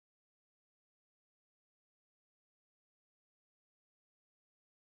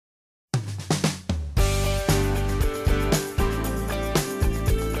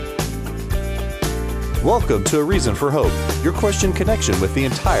Welcome to A Reason for Hope, your Christian connection with the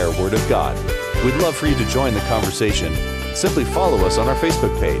entire Word of God. We'd love for you to join the conversation. Simply follow us on our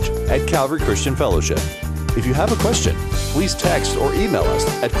Facebook page at Calvary Christian Fellowship. If you have a question, please text or email us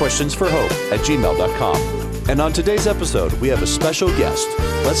at questionsforhope@gmail.com. And on today's episode, we have a special guest.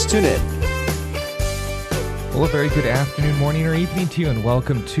 Let's tune in. Well, a very good afternoon, morning, or evening to you, and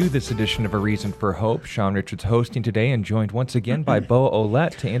welcome to this edition of A Reason for Hope. Sean Richards hosting today, and joined once again by Bo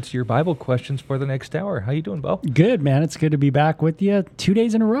Olette to answer your Bible questions for the next hour. How you doing, Bo? Good, man. It's good to be back with you 2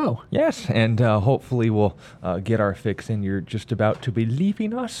 days in a row. Yes, and hopefully we'll get our fix in. You're just about to be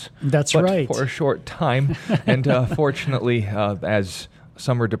leaving us. That's right. For a short time, and fortunately, as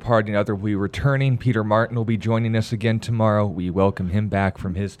some are departing, others will be returning. Peter Martin will be joining us again tomorrow. We welcome him back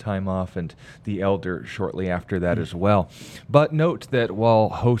from his time off, and the elder shortly after that as well. But note that while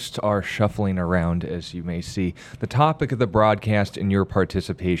hosts are shuffling around, as you may see, the topic of the broadcast and your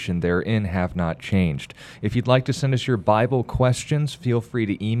participation therein have not changed. If you'd like to send us your Bible questions, feel free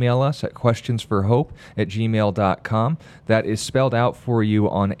to email us at questionsforhope@gmail.com. That is spelled out for you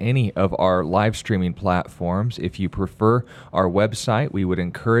on any of our live streaming platforms. If you prefer our website, we would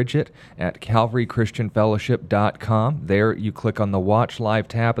encourage it at calvarychristianfellowship.com. There you click on the Watch Live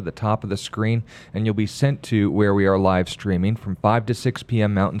tab at the top of the screen, and you'll be sent to where we are live streaming from 5 to 6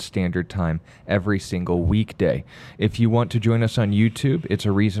 p.m. Mountain Standard Time every single weekday. If you want to join us on YouTube, it's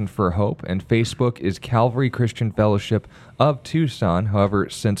A Reason for Hope, and Facebook is Calvary Christian Fellowship of Tucson. However,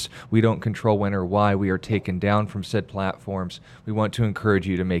 since we don't control when or why we are taken down from said platforms, we want to encourage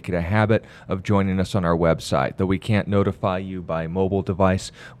you to make it a habit of joining us on our website. Though we can't notify you by mobile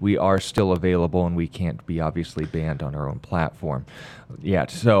device, we are still available, and we can't be obviously banned on our own platform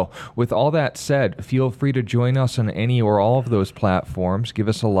yet. So with all that said, feel free to join us on any or all of those platforms. Give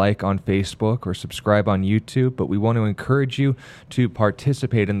us a like on Facebook or subscribe on YouTube, but we want to encourage you to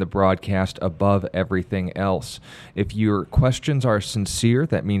participate in the broadcast above everything else. If your questions are sincere,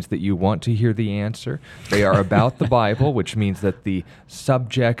 that means that you want to hear the answer. They are about the Bible, which means that the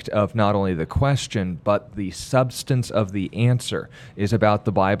subject of not only the question, but the substance of the answer is about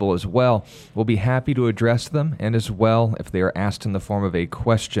the Bible as well. We'll be happy to address them, and as well, if they are asked in the form of a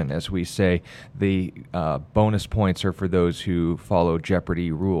question, as we say, the bonus points are for those who follow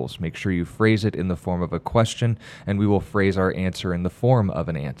Jeopardy rules. Make sure you phrase it in the form of a question, and we will phrase our answer in the form of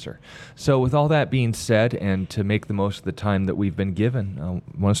an answer. So with all that being said, and to make the most of the time that we've been given, I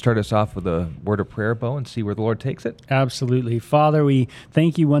want to start us off with a word of prayer, Bo, and see where the Lord takes it? Absolutely. Father, we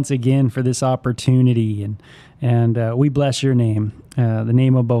thank you once again for this opportunity, and we bless your name, the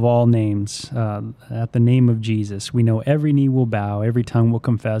name above all names. At the name of Jesus, we know every knee will bow, every tongue will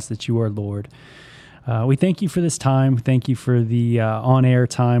confess that you are Lord. We thank you for this time. We thank you for the on-air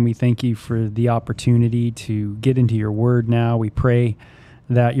time. We thank you for the opportunity to get into your word now. We pray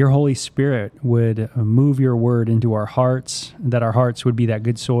that your Holy Spirit would move your word into our hearts, that our hearts would be that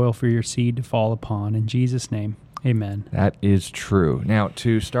good soil for your seed to fall upon. In Jesus' name, amen. That is true. Now,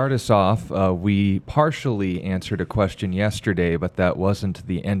 to start us off, we partially answered a question yesterday, but that wasn't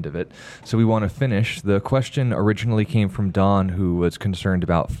the end of it. So we want to finish. The question originally came from Don, who was concerned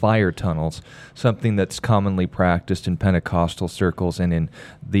about fire tunnels, something that's commonly practiced in Pentecostal circles and in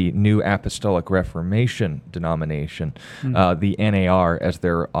the New Apostolic Reformation denomination, the NAR, as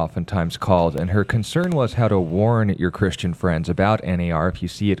they're oftentimes called. And her concern was how to warn your Christian friends about NAR if you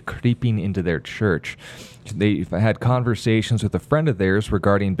see it creeping into their church. They've had conversations with a friend of theirs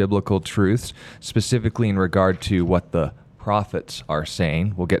regarding biblical truths, specifically in regard to what the prophets are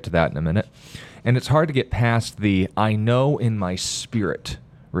saying. We'll get to that in a minute. And it's hard to get past the "I know in my spirit"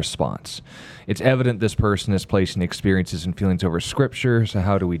 response. It's evident this person is placing experiences and feelings over Scripture, so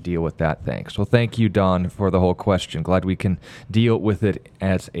how do we deal with that? Thanks. Well, thank you, Don, for the whole question. Glad we can deal with it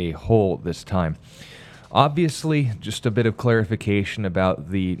as a whole this time. Obviously, just a bit of clarification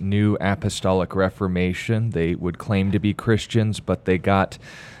about the New Apostolic Reformation. They would claim to be Christians, but they got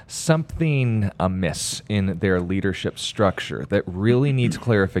something amiss in their leadership structure that really needs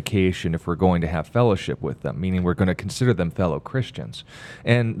clarification if we're going to have fellowship with them, meaning we're going to consider them fellow Christians.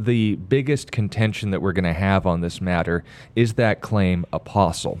 And the biggest contention that we're going to have on this matter is that claim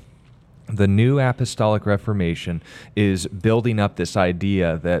apostle. The New Apostolic Reformation is building up this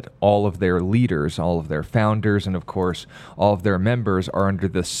idea that all of their leaders, all of their founders, and of course, all of their members are under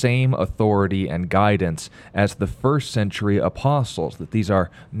the same authority and guidance as the first century apostles, that these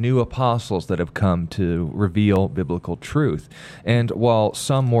are new apostles that have come to reveal biblical truth. And while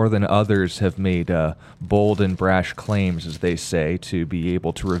some more than others have made bold and brash claims, as they say, to be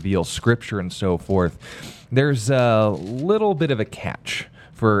able to reveal Scripture and so forth, there's a little bit of a catch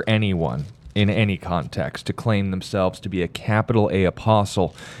for anyone in any context to claim themselves to be a capital A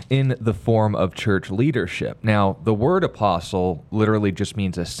apostle in the form of church leadership. Now, the word apostle literally just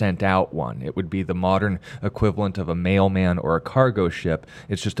means a sent out one. It would be the modern equivalent of a mailman or a cargo ship.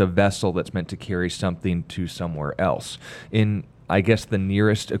 It's just a vessel that's meant to carry something to somewhere else. In, I guess, the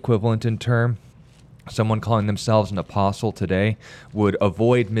nearest equivalent in term, someone calling themselves an apostle today would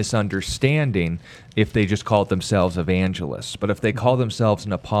avoid misunderstanding if they just called themselves evangelists. But if they call themselves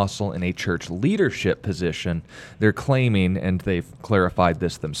an apostle in a church leadership position, they're claiming, and they've clarified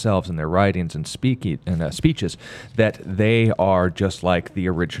this themselves in their writings and speeches, that they are just like the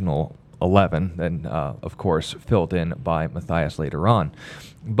original 11, and of course filled in by Matthias later on.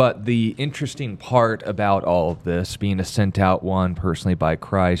 But the interesting part about all of this, being a sent out one personally by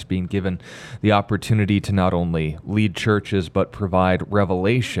Christ, being given the opportunity to not only lead churches but provide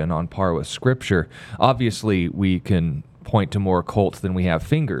revelation on par with Scripture, obviously we can point to more cults than we have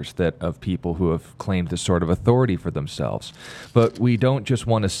fingers that of people who have claimed this sort of authority for themselves. But we don't just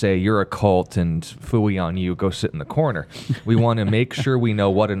want to say, you're a cult and phooey on you, go sit in the corner. We want to make sure we know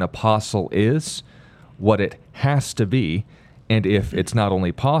what an apostle is, what it has to be, and if it's not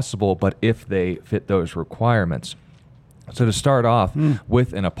only possible, but if they fit those requirements. So to start off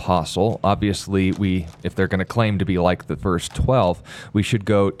with an apostle, obviously if they're going to claim to be like the first 12, we should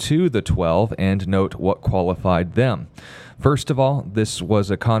go to the 12 and note what qualified them. First of all, this was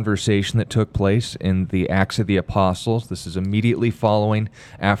a conversation that took place in the Acts of the Apostles. This is immediately following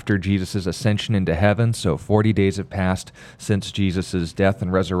after Jesus' ascension into heaven, so 40 days have passed since Jesus' death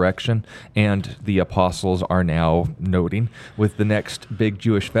and resurrection, and the apostles are now noting, with the next big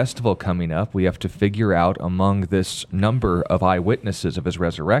Jewish festival coming up, we have to figure out among this number of eyewitnesses of his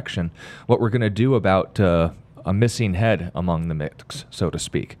resurrection what we're going to do about a missing head among the mix, so to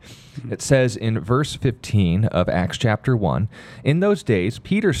speak. It says in verse 15 of Acts chapter 1, "In those days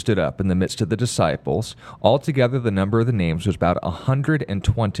Peter stood up in the midst of the disciples. Altogether the number of the names was about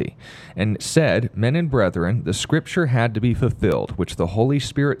 120, and said, 'Men and brethren, the scripture had to be fulfilled, which the Holy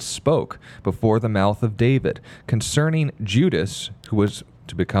Spirit spoke before the mouth of David, concerning Judas, who was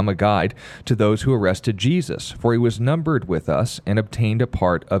to become a guide to those who arrested Jesus, for he was numbered with us and obtained a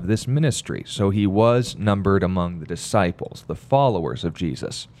part of this ministry.'" So he was numbered among the disciples, the followers of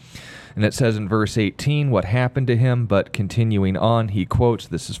Jesus. And it says in verse 18 what happened to him, but continuing on, he quotes,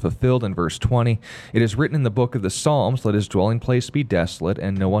 this is fulfilled in verse 20, "It is written in the book of the Psalms, let his dwelling place be desolate,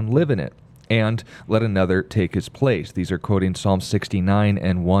 and no one live in it, and let another take his place." These are quoting Psalm 69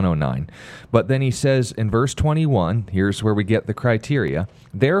 and 109. But then he says in verse 21, here's where we get the criteria,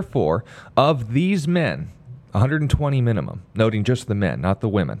 "Therefore, of these men," 120 minimum, noting just the men, not the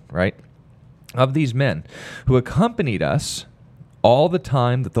women, right? "Of these men who accompanied us all the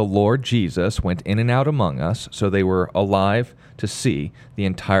time that the Lord Jesus went in and out among us," so they were alive to see the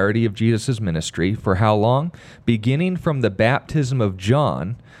entirety of Jesus' ministry, "for how long? Beginning from the baptism of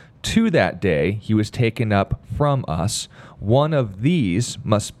John to that day he was taken up from us. One of these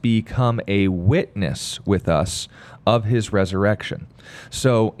must become a witness with us of his resurrection."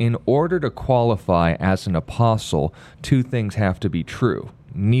 So in order to qualify as an apostle, two things have to be true,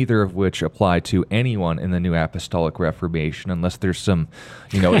 neither of which apply to anyone in the New Apostolic Reformation, unless there's some,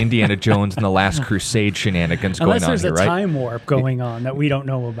 Indiana Jones and the Last Crusade shenanigans going on here, right? Unless there's a time warp going on that we don't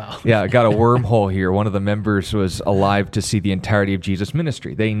know about. Yeah, I got a wormhole here. One of the members was alive to see the entirety of Jesus'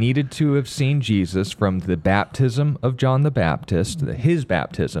 ministry. They needed to have seen Jesus from the baptism of John the Baptist, his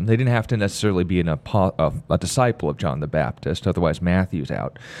baptism. They didn't have to necessarily be a disciple of John the Baptist, otherwise Matthew's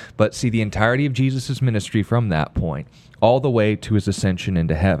out, but see the entirety of Jesus' ministry from that point, all the way to his ascension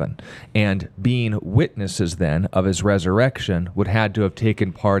into heaven. And being witnesses then of his resurrection would had to have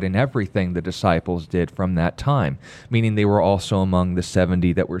taken part in everything the disciples did from that time, meaning they were also among the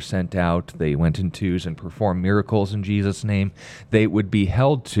 70 that were sent out. They went in twos and performed miracles in Jesus' name. They would be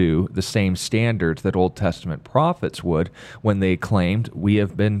held to the same standards that Old Testament prophets would when they claimed, "We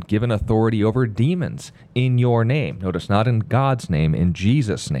have been given authority over demons in your name." Notice, not in God's name, in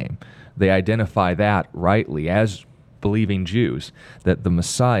Jesus' name. They identify that rightly as believing Jews, that the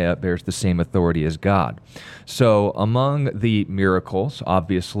Messiah bears the same authority as God. So among the miracles,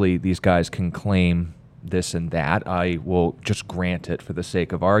 obviously these guys can claim this and that. I will just grant it for the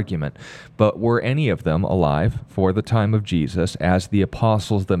sake of argument. But were any of them alive for the time of Jesus, as the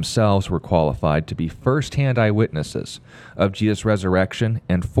apostles themselves were qualified to be first-hand eyewitnesses of Jesus' resurrection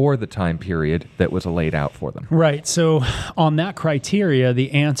and for the time period that was laid out for them? Right. So on that criteria,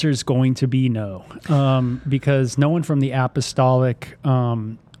 the answer is going to be no, because no one from the apostolic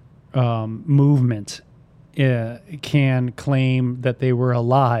movement can claim that they were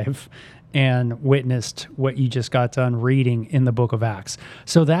alive and witnessed what you just got done reading in the book of Acts.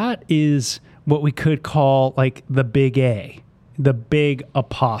 So that is what we could call like the big A, the big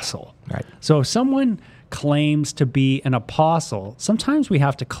apostle. Right. So if someone claims to be an apostle, sometimes we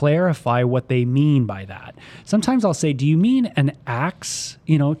have to clarify what they mean by that. Sometimes I'll say, do you mean an Acts,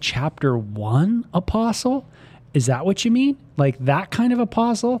 chapter 1 apostle? Is that what you mean? Like that kind of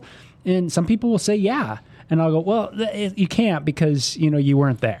apostle? And some people will say, yeah. And I'll go, well, you can't because, you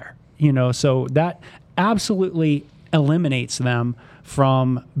weren't there. So that absolutely eliminates them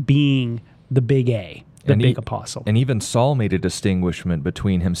from being the big A, the big apostle. And even Saul made a distinguishment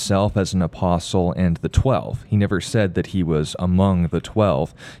between himself as an apostle and the 12. He never said that he was among the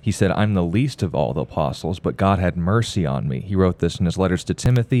 12. He said, I'm the least of all the apostles, but God had mercy on me. He wrote this in his letters to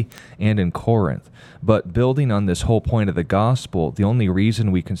Timothy and in Corinth. But building on this whole point of the gospel, the only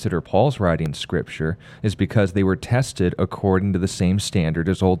reason we consider Paul's writings scripture is because they were tested according to the same standard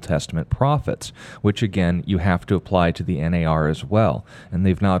as Old Testament prophets, which again, you have to apply to the NAR as well. And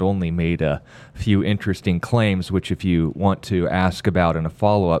they've not only made a few interesting claims, which if you want to ask about in a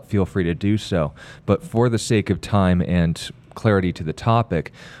follow-up, feel free to do so. But for the sake of time and clarity to the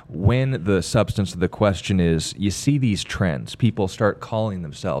topic, when the substance of the question is, you see these trends, people start calling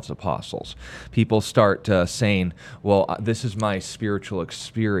themselves apostles. People start saying, well, this is my spiritual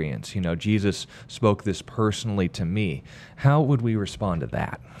experience. Jesus spoke this personally to me. How would we respond to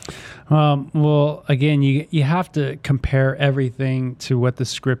that? Well, again, you have to compare everything to what the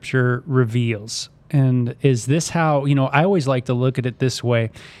scripture reveals. And is this how, I always like to look at it this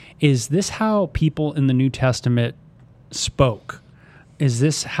way. Is this how people in the New Testament spoke? Is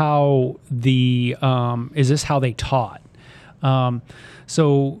this how they taught?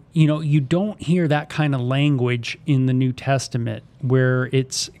 So, you don't hear that kind of language in the New Testament where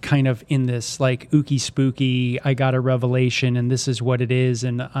it's kind of in this like ooky spooky, I got a revelation and this is what it is.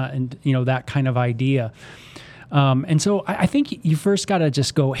 And that kind of idea. And so I think you first got to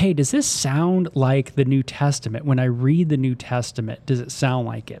just go, hey, does this sound like the New Testament? When I read the New Testament, does it sound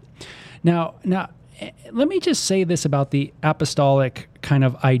like it? Now, let me just say this about the apostolic kind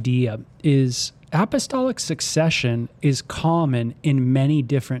of idea is apostolic succession is common in many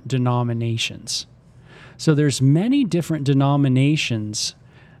different denominations. So there's many different denominations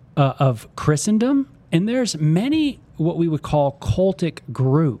of Christendom, and there's many what we would call cultic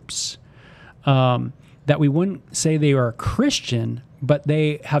groups that we wouldn't say they are Christian, but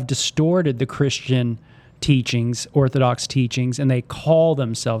they have distorted the Christian teachings, Orthodox teachings, and they call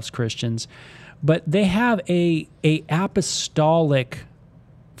themselves Christians. But they have a apostolic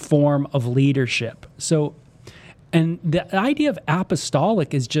form of leadership. So, and the idea of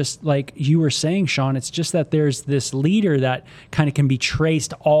apostolic is just like you were saying, Sean, it's just that there's this leader that kind of can be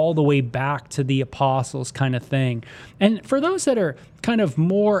traced all the way back to the apostles kind of thing. And for those that are kind of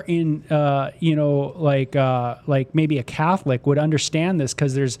more in, like maybe a Catholic would understand this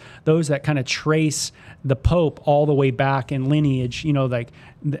because there's those that kind of trace the Pope all the way back in lineage,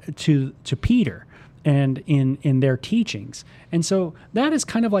 to Peter and in their teachings. And so that is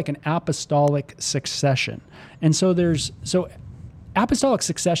kind of like an apostolic succession. And so apostolic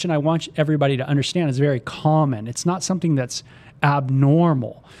succession, I want everybody to understand, is very common. It's not something that's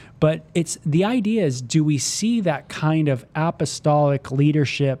abnormal, but the idea is, do we see that kind of apostolic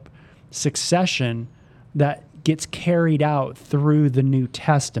leadership succession that gets carried out through the New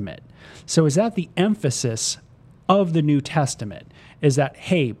Testament? So is that the emphasis of the New Testament? Is that,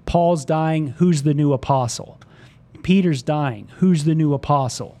 hey, Paul's dying, who's the new apostle? Peter's dying, who's the new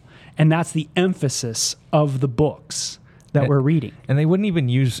apostle? And that's the emphasis of the books that we're reading. And they wouldn't even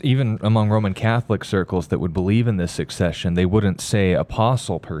use, even among Roman Catholic circles that would believe in this succession, they wouldn't say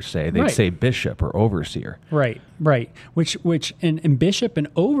apostle per se. They'd say bishop or overseer. Right. Which and bishop and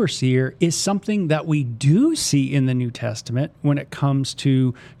overseer is something that we do see in the New Testament when it comes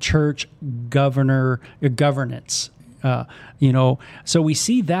to church governance. So we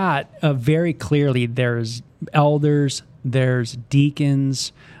see that very clearly. There's elders, there's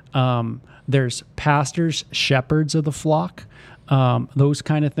deacons, there's pastors, shepherds of the flock, those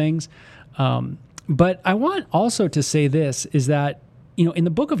kind of things. But I want also to say this, is that, in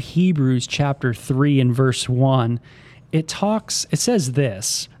the book of Hebrews chapter 3 and verse 1, it says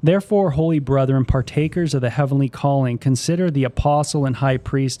this: "Therefore, holy brethren, partakers of the heavenly calling, consider the apostle and high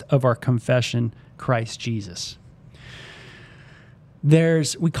priest of our confession, Christ Jesus."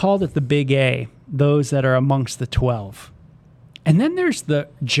 We called it the big A, those that are amongst the 12. And then there's the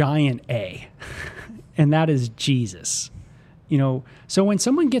giant A, and that is Jesus. So when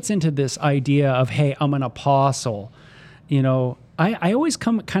someone gets into this idea of, hey, I'm an apostle, I always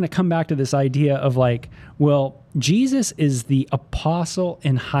come back to this idea of like, well, Jesus is the apostle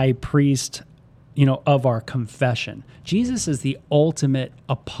and high priest, of our confession. Jesus is the ultimate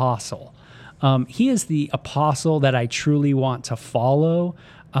apostle. He is the apostle that I truly want to follow.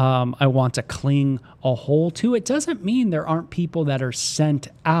 I want to cling a hold to. It doesn't mean there aren't people that are sent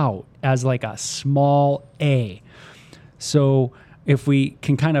out as like a small a. So if we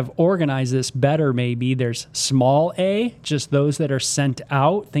can kind of organize this better, maybe there's small a, just those that are sent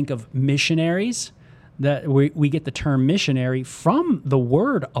out. Think of missionaries. That we get the term missionary from the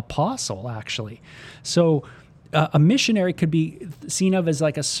word apostle, actually. So a missionary could be seen of as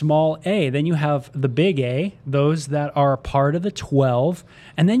like a small a. Then you have the big A, those that are part of the 12.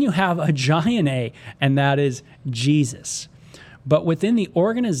 And then you have a giant A, and that is Jesus. But within the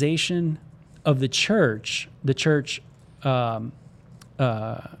organization of the church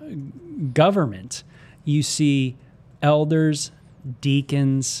government, you see elders,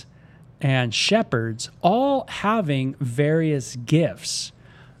 deacons, and shepherds all having various gifts.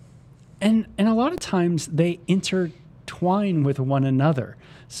 And a lot of times they intertwine with one another.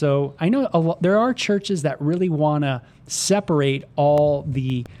 So I know there are churches that really want to separate all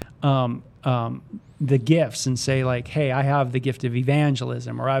the gifts and say like, hey, I have the gift of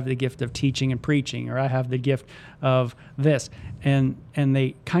evangelism, or I have the gift of teaching and preaching, or I have the gift of this. And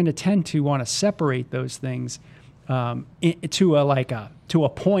they kind of tend to want to separate those things to a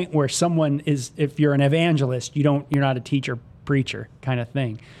point where someone is, if you're an evangelist, you're not a teacher, preacher kind of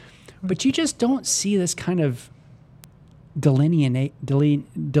thing. But you just don't see this kind of delineation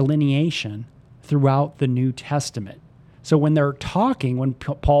throughout the New Testament. So when they're talking, when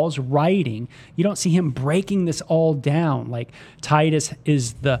Paul's writing, you don't see him breaking this all down. Like Titus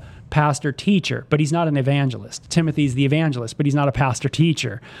is the pastor teacher, but he's not an evangelist. Timothy's the evangelist, but he's not a pastor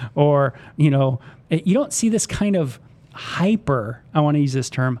teacher. Or, you don't see this kind of hyper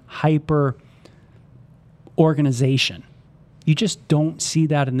organization. You just don't see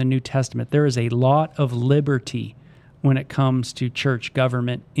that in the New Testament. There is a lot of liberty when it comes to church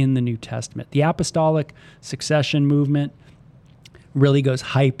government in the New Testament. The apostolic succession movement really goes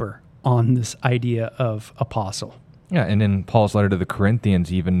hyper on this idea of apostle. Yeah, and in Paul's letter to the Corinthians,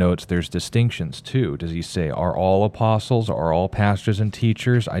 he even notes there's distinctions too. Does he say, are all apostles, are all pastors and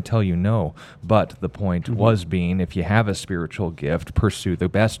teachers? I tell you no. But the point was being, if you have a spiritual gift, pursue the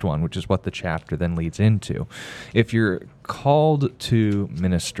best one, which is what the chapter then leads into. If you're called to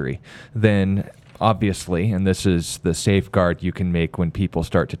ministry, then obviously, and this is the safeguard you can make when people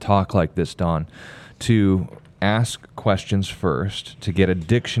start to talk like this, Don, to ask questions first, to get a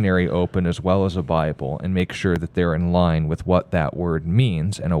dictionary open as well as a Bible, and make sure that they're in line with what that word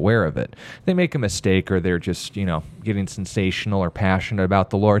means and aware of it. If they make a mistake, or they're just, getting sensational or passionate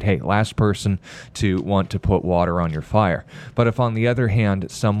about the Lord, hey, last person to want to put water on your fire. But if, on the other hand,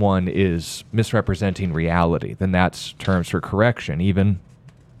 someone is misrepresenting reality, then that's terms for correction, even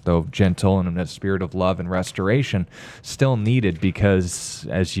though gentle and in a spirit of love and restoration, still needed, because,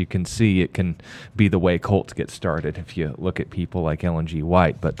 as you can see, it can be the way cults get started if you look at people like Ellen G.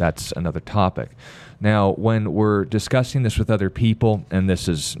 White, but that's another topic. Now, when we're discussing this with other people, and this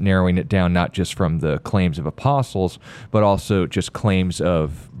is narrowing it down not just from the claims of apostles, but also just claims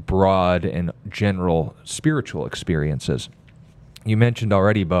of broad and general spiritual experiences. You mentioned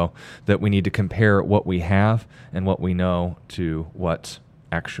already, Bo, that we need to compare what we have and what we know to what's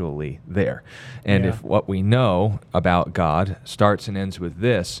actually there. And if what we know about God starts and ends with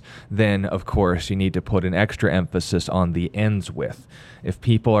this, then of course you need to put an extra emphasis on the ends with. If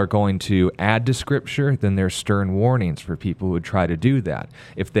people are going to add to Scripture, then there's stern warnings for people who would try to do that.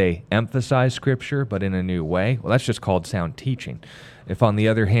 If they emphasize Scripture but in a new way, well, that's just called sound teaching. If, on the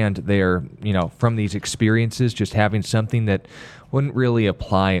other hand, they're, from these experiences, just having something that wouldn't really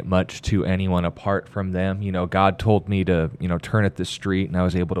apply much to anyone apart from them. God told me to, turn at the street, and I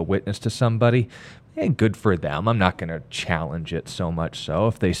was able to witness to somebody. Good for them. I'm not going to challenge it so much so.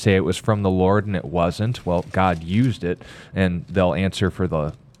 If they say it was from the Lord and it wasn't, well, God used it, and they'll answer for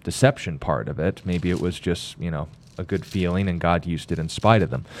the deception part of it. Maybe it was just, a good feeling, and God used it in spite of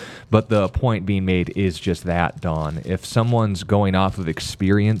them. But the point being made is just that, Don. If someone's going off of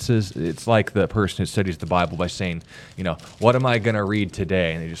experiences, it's like the person who studies the Bible by saying, what am I going to read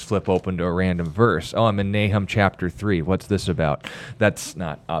today? And they just flip open to a random verse. Oh, I'm in Nahum chapter 3. What's this about? That's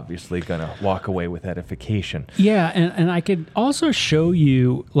not obviously going to walk away with edification. Yeah, and I could also show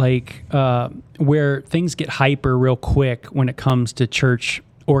you where things get hyper real quick when it comes to church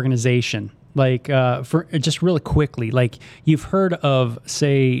organization. For just really quickly, you've heard of,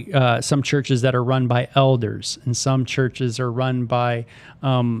 say, some churches that are run by elders, and some churches are run by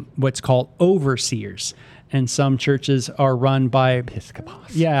what's called overseers. and some churches are run by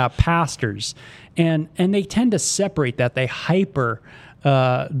pastors, and they tend to separate that. They hyper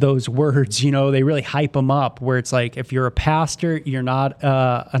those words, they really hype them up, where it's like, if you're a pastor, you're not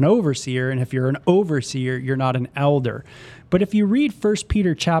an overseer, and if you're an overseer, you're not an elder. But if you read 1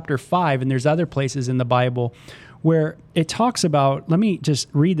 Peter chapter 5, and there's other places in the Bible where it talks about, let me just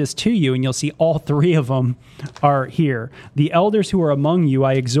read this to you, and you'll see all three of them are here. The elders who are among you,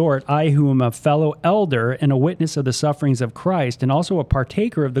 I exhort, I who am a fellow elder and a witness of the sufferings of Christ, and also a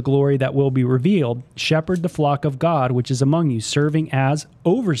partaker of the glory that will be revealed, shepherd the flock of God, which is among you, serving as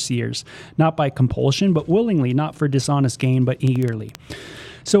overseers, not by compulsion, but willingly, not for dishonest gain, but eagerly.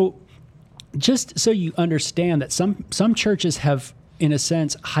 So just so you understand that some churches have, in a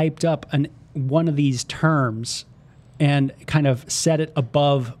sense, hyped up one of these terms and kind of set it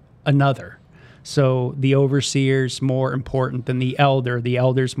above another. So the overseer's more important than the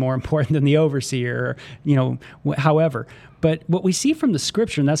elder's more important than the overseer, however. But what we see from the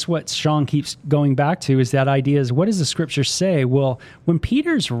scripture, and that's what Sean keeps going back to, is that idea is, what does the scripture say? Well, when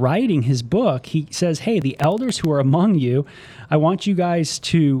Peter's writing his book, he says, hey, the elders who are among you, I want you guys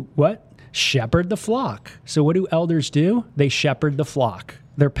to, what? Shepherd the flock. So what do elders do? They shepherd the flock.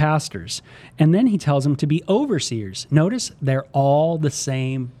 They're pastors. And then he tells them to be overseers. Notice they're all the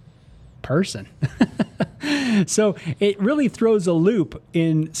same person. So it really throws a loop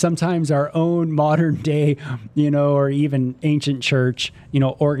in sometimes our own modern day, or even ancient church,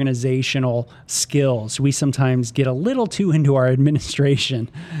 organizational skills. We sometimes get a little too into our administration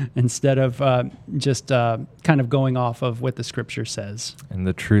instead of just kind of going off of what the scripture says. And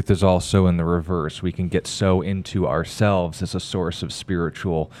the truth is also in the reverse. We can get so into ourselves as a source of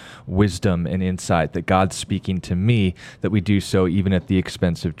spiritual wisdom and insight that God's speaking to me that we do so even at the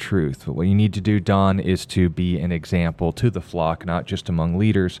expense of truth. But what you need to do, Don, is to be an example to the flock, not just among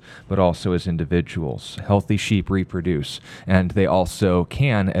leaders, but also as individuals. Healthy sheep reproduce, and they also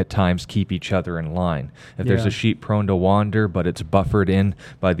can at times keep each other in line. If there's a sheep prone to wander, but it's buffered in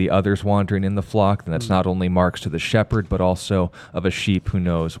by the others wandering in the flock, then that's not only marks to the shepherd, but also of a sheep who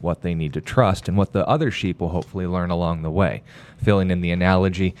knows what they need to trust and what the other sheep will hopefully learn along the way. Filling in the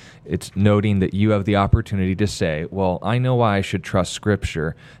analogy, it's noting that you have the opportunity to say, well, I know why I should trust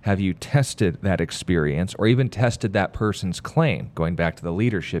Scripture. Have you tested that experience or even tested that person's claim, going back to the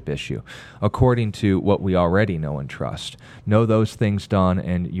leadership issue, according to what we already know and trust? Know those things, Don,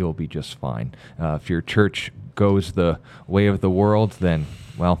 and you'll be just fine. If your church goes the way of the world, then,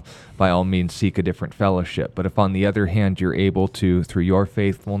 well, by all means, seek a different fellowship. But if, on the other hand, you're able to, through your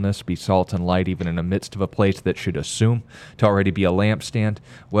faithfulness, be salt and light even in the midst of a place that should assume to already be a lampstand,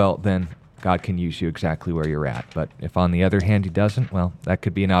 well, then God can use you exactly where you're at. But if, on the other hand, he doesn't, well, that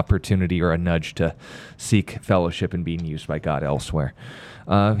could be an opportunity or a nudge to seek fellowship and being used by God elsewhere.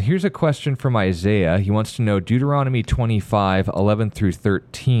 Here's a question from Isaiah. He wants to know Deuteronomy 25, 11 through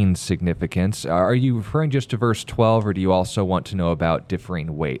 13 significance. Are you referring just to verse 12, or do you also want to know about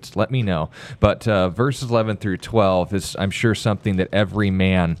differing weights? Let me know. But verses 11 through 12 is, I'm sure, something that every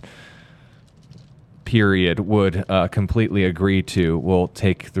man, period, would completely agree to. We'll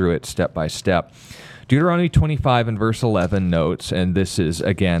take through it step by step. Deuteronomy 25 and verse 11 notes, and this is,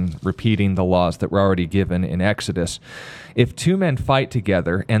 again, repeating the laws that were already given in Exodus. If two men fight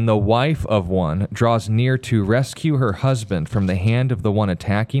together, and the wife of one draws near to rescue her husband from the hand of the one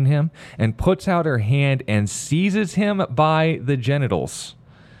attacking him, and puts out her hand and seizes him by the genitals,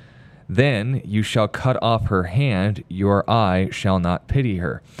 then you shall cut off her hand, your eye shall not pity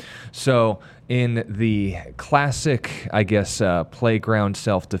her. So, in the classic, playground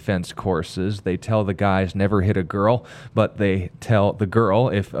self-defense courses, they tell the guys never hit a girl, but they tell the girl,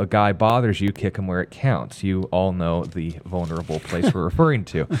 if a guy bothers you, kick him where it counts. You all know the vulnerable place we're referring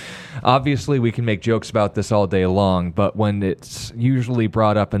to. Obviously, we can make jokes about this all day long, but when it's usually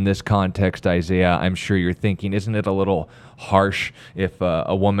brought up in this context, Isaiah, I'm sure you're thinking, isn't it a little harsh if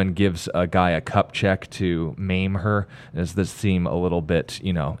a woman gives a guy a cup check to maim her? Does this seem a little bit,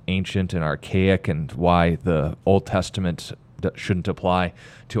 ancient and archaic, and why the Old Testament shouldn't apply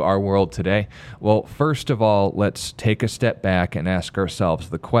to our world today? Well, first of all, let's take a step back and ask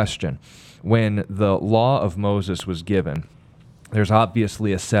ourselves the question. When the law of Moses was given, there's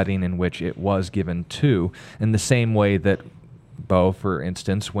obviously a setting in which it was given to, in the same way that, Bo, for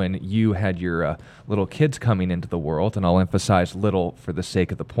instance, when you had your little kids coming into the world, and I'll emphasize little for the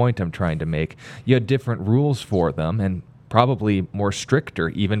sake of the point I'm trying to make, you had different rules for them, and probably more stricter,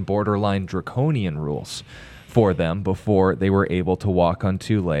 even borderline draconian rules for them before they were able to walk on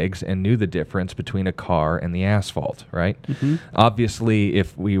two legs and knew the difference between a car and the asphalt, right? Obviously,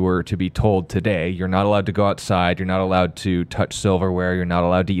 if we were to be told today, you're not allowed to go outside, you're not allowed to touch silverware, you're not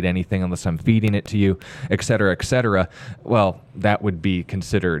allowed to eat anything unless I'm feeding it to you, et cetera, well, that would be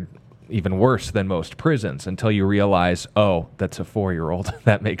considered even worse than most prisons until you realize, oh, that's a 4-year-old.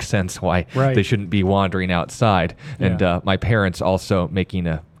 That makes sense why they shouldn't be wandering outside. And my parents also making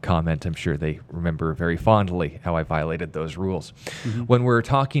a comment, I'm sure they remember very fondly how I violated those rules. When we're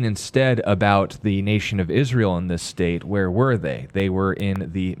talking instead about the nation of Israel in this state, where were they? They were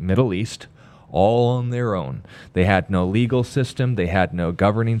in the Middle East, all on their own. They had no legal system, they had no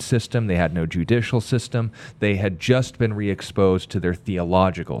governing system, they had no judicial system. They had just been re-exposed to their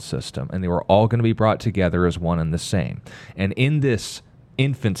theological system, and they were all going to be brought together as one and the same. And in this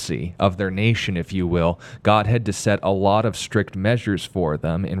infancy of their nation, if you will, God had to set a lot of strict measures for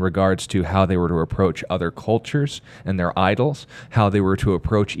them in regards to how they were to approach other cultures and their idols, how they were to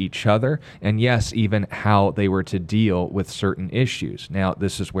approach each other, and yes, even how they were to deal with certain issues. Now,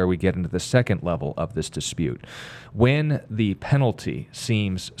 this is where we get into the second level of this dispute. When the penalty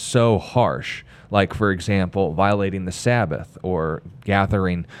seems so harsh, like, for example, violating the Sabbath or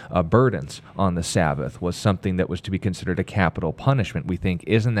gathering burdens on the Sabbath was something that was to be considered a capital punishment, we think,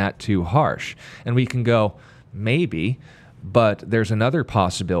 isn't that too harsh? And we can go, maybe, but there's another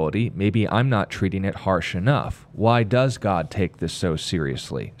possibility. Maybe I'm not treating it harsh enough. Why does God take this so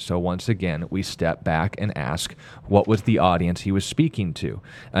seriously? So once again, we step back and ask, what was the audience he was speaking to?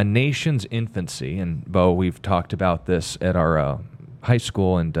 A nation's infancy, and Bo, we've talked about this at our high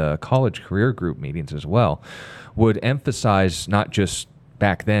school and college career group meetings as well, would emphasize not just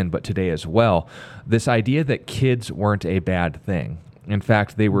back then, but today as well, this idea that kids weren't a bad thing. In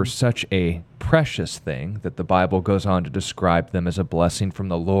fact, they were such a precious thing that the Bible goes on to describe them as a blessing from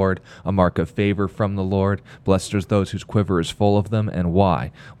the Lord, a mark of favor from the Lord. Blessed are those whose quiver is full of them. And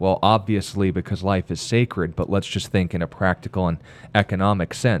why? Well, obviously because life is sacred, but let's just think in a practical and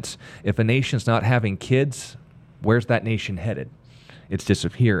economic sense. If a nation's not having kids, where's that nation headed? It's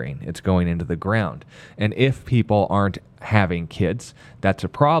disappearing. It's going into the ground. And if people aren't having kids, that's a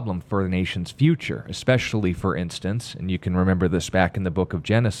problem for the nation's future, especially, for instance, and you can remember this back in the book of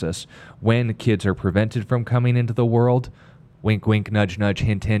Genesis, when kids are prevented from coming into the world, wink, wink, nudge, nudge,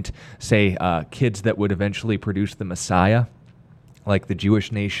 hint, hint, say kids that would eventually produce the Messiah, like the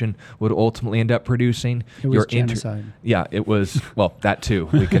Jewish nation would ultimately end up producing. It was genocide. Yeah, it was, well, that too.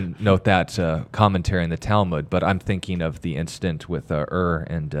 We can note that commentary in the Talmud, but I'm thinking of the incident with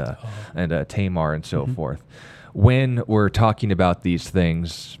and Tamar and so forth. When we're talking about these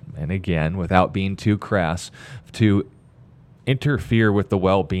things, and again, without being too crass, to interfere with the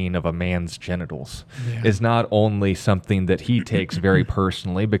well-being of a man's genitals is not only something that he takes very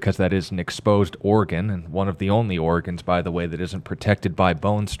personally, because that is an exposed organ, and one of the only organs, by the way, that isn't protected by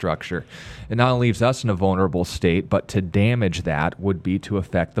bone structure. It not only leaves us in a vulnerable state, but to damage that would be to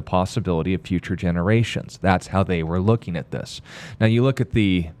affect the possibility of future generations. That's how they were looking at this. Now, you look at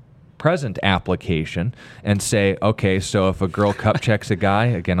the present application and say, okay, so if a girl cup checks a guy,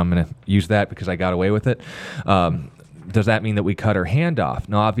 again, I'm going to use that because I got away with it, does that mean that we cut her hand off?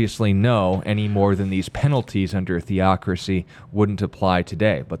 No, obviously no, any more than these penalties under theocracy wouldn't apply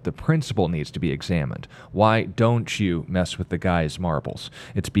today. But the principle needs to be examined. Why don't you mess with the guy's marbles?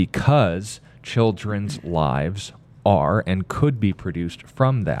 It's because children's lives are and could be produced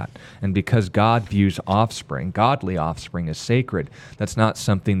from that. And because God views offspring, godly offspring, as sacred, that's not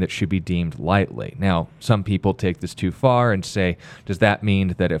something that should be deemed lightly. Now, some people take this too far and say, does that mean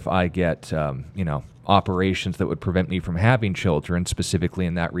that if I get, operations that would prevent me from having children, specifically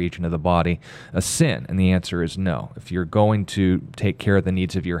in that region of the body, a sin? And the answer is no. If you're going to take care of the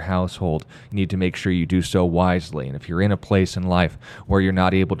needs of your household, you need to make sure you do so wisely. And if you're in a place in life where you're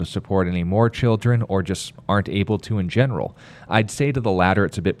not able to support any more children, or just aren't able to in general, I'd say to the latter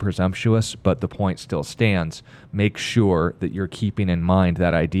it's a bit presumptuous, but the point still stands. Make sure that you're keeping in mind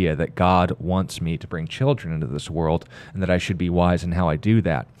that idea that God wants me to bring children into this world, and that I should be wise in how I do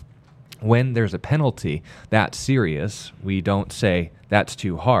that. When there's a penalty that serious, we don't say, that's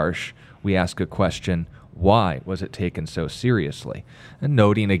too harsh. We ask a question, why was it taken so seriously? And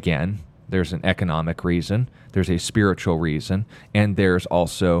noting again, there's an economic reason, there's a spiritual reason, and there's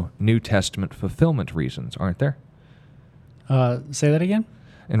also New Testament fulfillment reasons, aren't there? Say that again?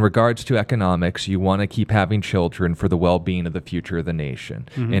 In regards to economics, you want to keep having children for the well-being of the future of the nation.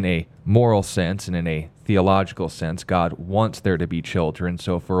 In a moral sense and in a theological sense, God wants there to be children.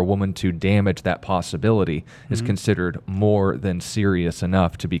 So for a woman to damage that possibility is considered more than serious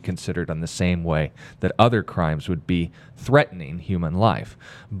enough to be considered in the same way that other crimes would be threatening human life.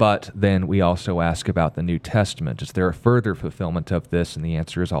 But then we also ask about the New Testament. Is there a further fulfillment of this? And the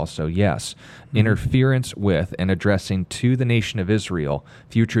answer is also yes. Interference with and addressing to the nation of Israel,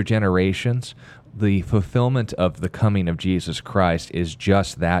 future generations, the fulfillment of the coming of Jesus Christ is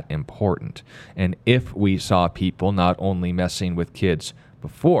just that important. And if we saw people not only messing with kids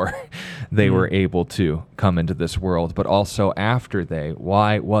before they were able to come into this world, but also after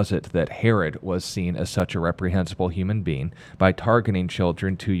why was it that Herod was seen as such a reprehensible human being by targeting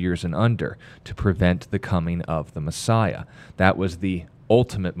children 2 years and under to prevent the coming of the Messiah? That was the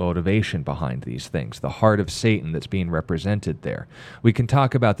ultimate motivation behind these things, the heart of Satan that's being represented there. We can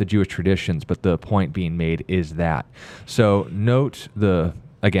talk about the Jewish traditions, but the point being made is that. So note the,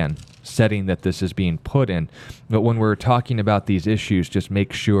 again, setting that this is being put in, but when we're talking about these issues, just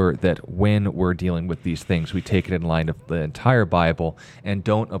make sure that when we're dealing with these things, we take it in line of the entire Bible and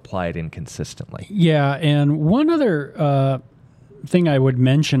don't apply it inconsistently. Yeah, and one other thing I would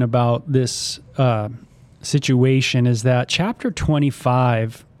mention about this situation is that chapter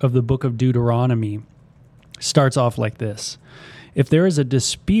 25 of the book of Deuteronomy starts off like this. If there is a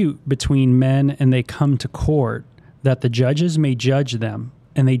dispute between men and they come to court, that the judges may judge them,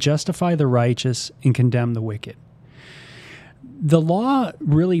 and they justify the righteous and condemn the wicked. The law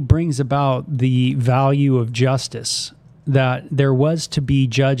really brings about the value of justice, that there was to be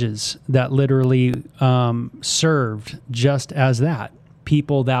judges that literally served just as that,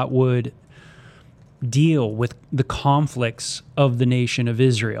 people that would deal with the conflicts of the nation of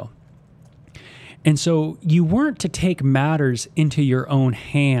Israel. And so you weren't to take matters into your own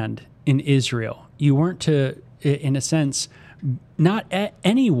hand in Israel. You weren't to, in a sense, not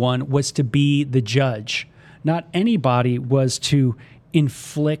anyone was to be the judge. Not anybody was to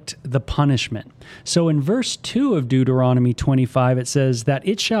inflict the punishment. So in verse 2 of Deuteronomy 25, it says that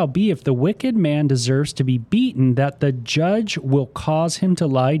it shall be if the wicked man deserves to be beaten, that the judge will cause him to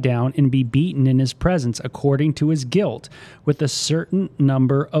lie down and be beaten in his presence according to his guilt with a certain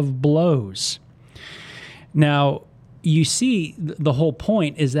number of blows. Now, you see, the whole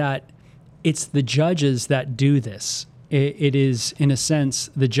point is that it's the judges that do this. It is, in a sense,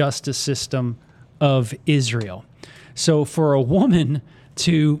 the justice system of Israel. So for a woman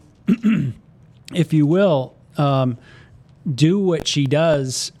to, if you will, do what she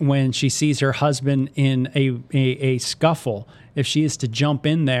does when she sees her husband in a scuffle, if she is to jump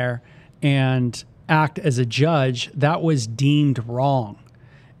in there and act as a judge, that was deemed wrong.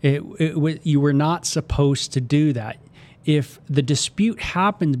 You were not supposed to do that. If the dispute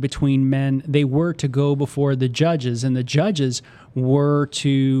happened between men, they were to go before the judges, and the judges were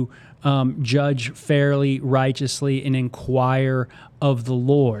to judge fairly, righteously, and inquire of the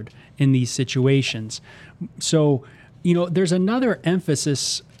Lord in these situations. So, there's another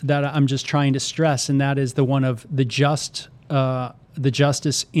emphasis that I'm just trying to stress, and that is the one of the justice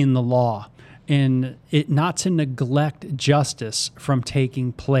in the law, and it not to neglect justice from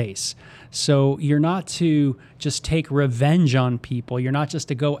taking place. So you're not to just take revenge on people. You're not just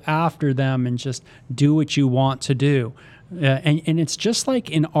to go after them and just do what you want to do. And it's just like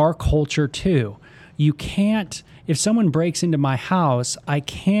in our culture too. You can't, if someone breaks into my house, I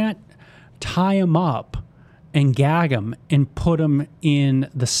can't tie them up and gag them and put them in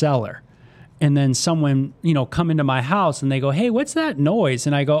the cellar. And then someone, come into my house and they go, hey, what's that noise?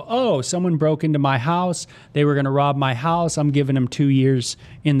 And I go, oh, someone broke into my house. They were going to rob my house. I'm giving them 2 years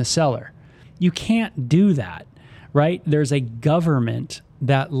in the cellar. You can't do that, right? There's a government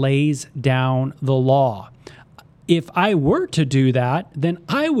that lays down the law. If I were to do that, then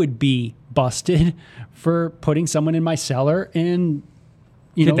I would be busted for putting someone in my cellar and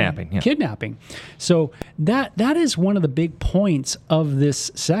kidnapping. So that is one of the big points of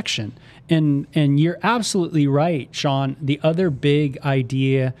this section. And you're absolutely right, Sean. The other big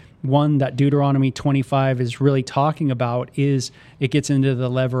idea, one that Deuteronomy 25 is really talking about, is it gets into the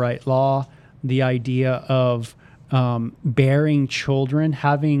Levirate law, the idea of bearing children,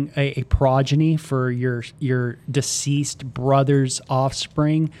 having a progeny for your deceased brother's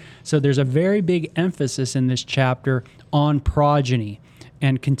offspring. So there's a very big emphasis in this chapter on progeny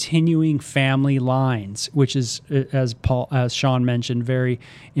and continuing family lines, which is, as Sean mentioned, very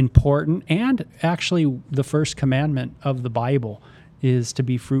important. And actually, the first commandment of the Bible is to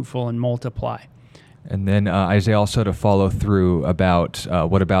be fruitful and multiply. And then Isaiah also to follow through about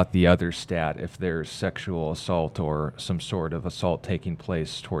what about the other stat, if there's sexual assault or some sort of assault taking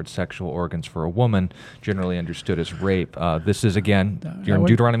place towards sexual organs for a woman, generally understood as rape. This is, again, you're in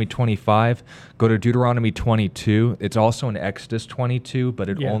Deuteronomy 25. Go to Deuteronomy 22. It's also in Exodus 22, but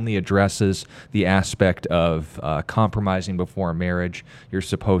it only addresses the aspect of compromising before marriage. You're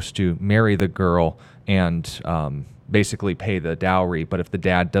supposed to marry the girl and basically pay the dowry, but if the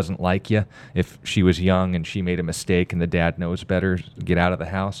dad doesn't like you, if she was young and she made a mistake and the dad knows better, get out of the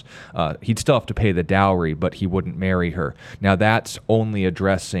house, he'd still have to pay the dowry, but he wouldn't marry her. Now that's only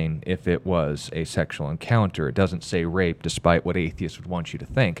addressing if it was a sexual encounter. It doesn't say rape, despite what atheists would want you to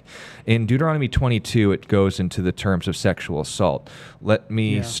think. In Deuteronomy 22, it goes into the terms of sexual assault. Let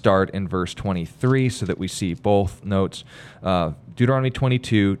me start in verse 23 so that we see both notes. Deuteronomy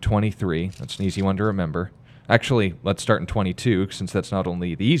 22, 23, that's an easy one to remember. Actually, let's start in 22, since that's not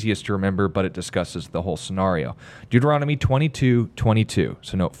only the easiest to remember, but it discusses the whole scenario. Deuteronomy 22, 22.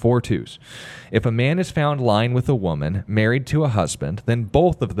 So note 4 twos. If a man is found lying with a woman married to a husband, then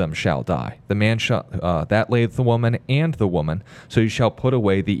both of them shall die. The man shall that layeth the woman and the woman, so you shall put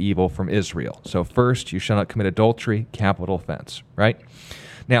away the evil from Israel. So first, you shall not commit adultery, capital offense, right?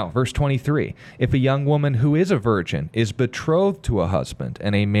 Now, verse 23, if a young woman who is a virgin is betrothed to a husband,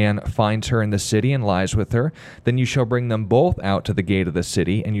 and a man finds her in the city and lies with her, then you shall bring them both out to the gate of the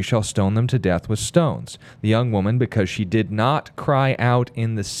city, and you shall stone them to death with stones. The young woman, because she did not cry out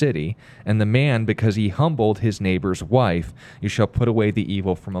in the city, and the man, because he humbled his neighbor's wife, you shall put away the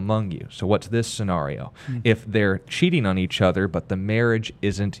evil from among you. So what's this scenario? If they're cheating on each other, but the marriage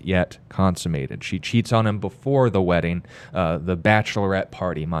isn't yet consummated. She cheats on him before the wedding, the bachelorette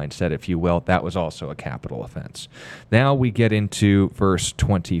party mindset, if you will, that was also a capital offense. Now we get into verse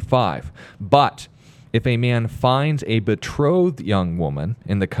 25. But if a man finds a betrothed young woman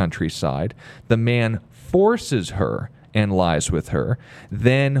in the countryside, the man forces her and lies with her,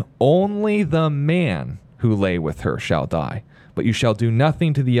 then only the man who lay with her shall die. But you shall do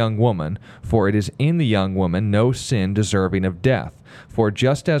nothing to the young woman, for it is in the young woman no sin deserving of death. For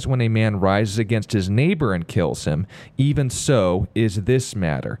just as when a man rises against his neighbor and kills him, even so is this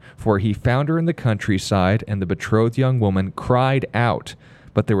matter. For he found her in the countryside, and the betrothed young woman cried out,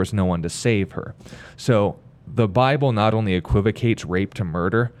 but there was no one to save her. So the Bible not only equivocates rape to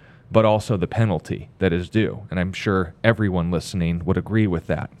murder, but also the penalty that is due. And I'm sure everyone listening would agree with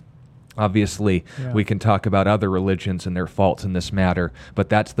that. Obviously, we can talk about other religions and their faults in this matter, but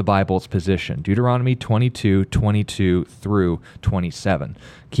that's the Bible's position. Deuteronomy 22, 22 through 27.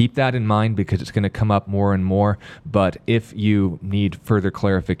 Keep that in mind because it's going to come up more and more, but if you need further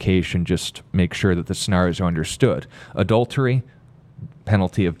clarification, just make sure that the scenarios are understood. Adultery,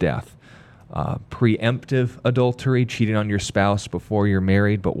 penalty of death. Preemptive adultery, cheating on your spouse before you're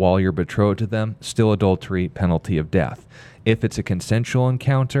married, but while you're betrothed to them, still adultery, penalty of death. If it's a consensual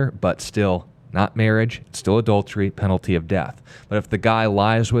encounter, but still not marriage, it's still adultery, penalty of death. But if the guy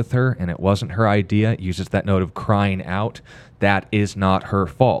lies with her and it wasn't her idea, uses that note of crying out, that is not her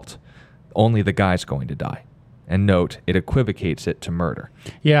fault. Only the guy's going to die. And note, it equivocates it to murder.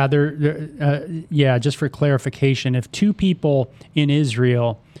 Yeah, just for clarification, if two people in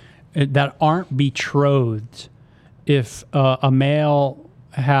Israel that aren't betrothed, if a male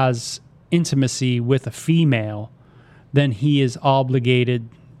has intimacy with a female, then he is obligated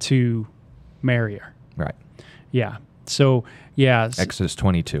to marry her. Right. Yeah. So, yeah. Exodus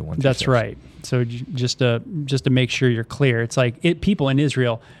 22. That's right. So just to make sure you're clear, it's like people in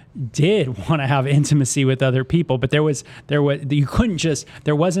Israel did want to have intimacy with other people, but there wasn't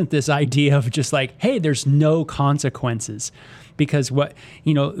this idea of just like, hey, there's no consequences. Because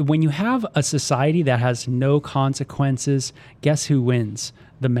when you have a society that has no consequences, guess who wins?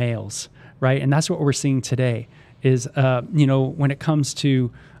 The males, right? And that's what we're seeing today is, when it comes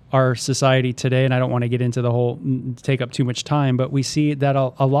to our society today, and I don't want to get into take up too much time, but we see that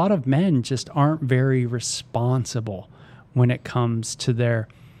a lot of men just aren't very responsible when it comes to their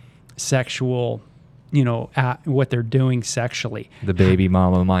sexual, at what they're doing sexually. The baby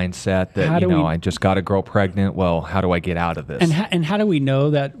mama mindset that, I just got a girl pregnant. Well, how do I get out of this? And how do we know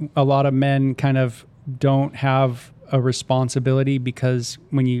that a lot of men kind of don't have a responsibility? Because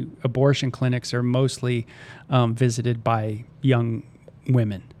abortion clinics are mostly visited by young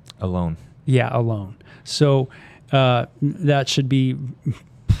women. Alone. Yeah, alone. So that should be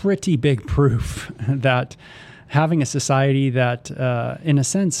pretty big proof that having a society that, in a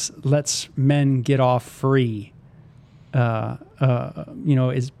sense, lets men get off free,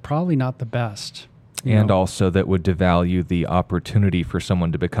 is probably not the best. And also that would devalue the opportunity for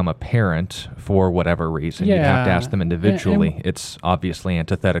someone to become a parent for whatever reason. You'd have to ask them individually. It's obviously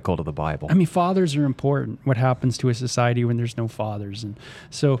antithetical to the Bible. I mean, fathers are important. What happens to a society when there's no fathers? And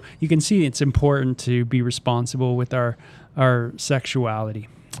so you can see it's important to be responsible with our sexuality.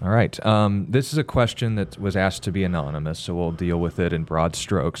 All right. This is a question that was asked to be anonymous, so we'll deal with it in broad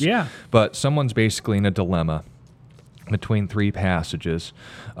strokes. Yeah. But someone's basically in a dilemma between three passages.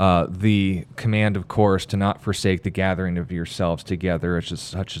 The command, of course, to not forsake the gathering of yourselves together,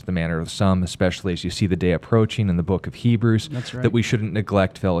 such as the manner of some, especially as you see the day approaching in the book of Hebrews, That's right. that we shouldn't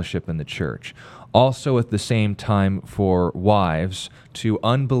neglect fellowship in the church. Also, at the same time, for wives, to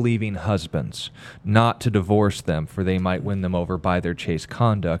unbelieving husbands, not to divorce them, for they might win them over by their chaste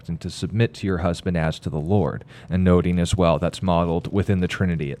conduct, and to submit to your husband as to the Lord. And noting as well, that's modeled within the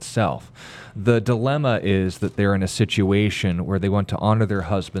Trinity itself. The dilemma is that they're in a situation where they want to honor their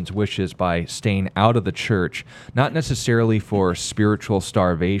husband's wishes by staying out of the church, not necessarily for spiritual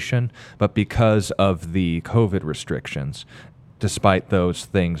starvation, but because of the COVID restrictions, despite those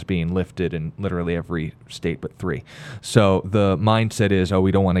things being lifted in literally every state but 3. So the mindset is,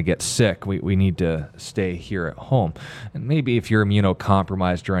 we don't want to get sick. We need to stay here at home. And maybe if you're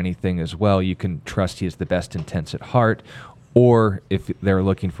immunocompromised or anything as well, you can trust he has the best intents at heart. Or if they're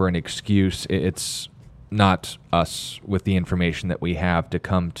looking for an excuse, it's not us with the information that we have to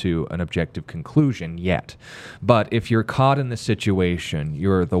come to an objective conclusion yet. But if you're caught in the situation,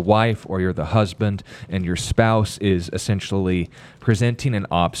 you're the wife or you're the husband, and your spouse is essentially presenting an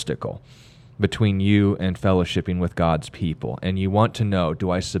obstacle between you and fellowshipping with God's people, and you want to know, do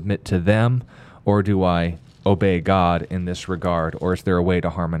I submit to them or do I obey God in this regard, or is there a way to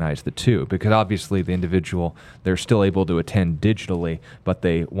harmonize the two? Because obviously the individual, they're still able to attend digitally, but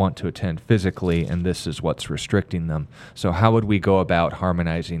they want to attend physically, and this is what's restricting them. So how would we go about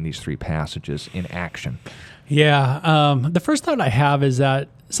harmonizing these three passages in action? Yeah, the first thought I have is that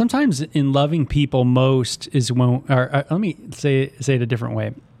sometimes in loving people most is when, or let me say it a different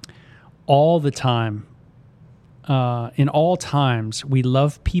way. All the time, in all times, we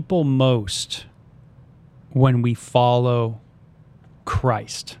love people most when we follow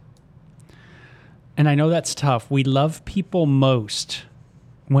Christ. And I know that's tough. We love people most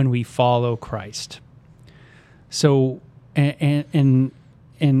when we follow Christ. So, and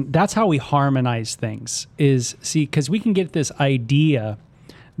that's how we harmonize things is, see, because we can get this idea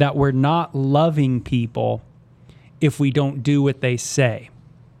that we're not loving people if we don't do what they say.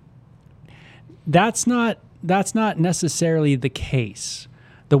 That's not necessarily the case.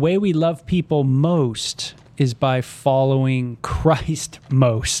 The way we love people most is by following Christ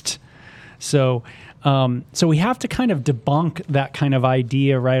most. So we have to kind of debunk that kind of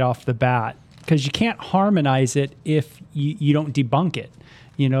idea right off the bat, because you can't harmonize it if you don't debunk it.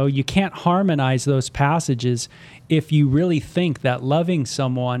 You know, you can't harmonize those passages if you really think that loving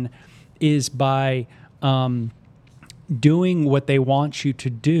someone is by doing what they want you to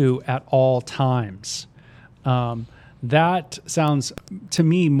do at all times. That sounds to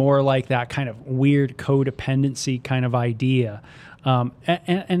me more like that kind of weird codependency kind of idea.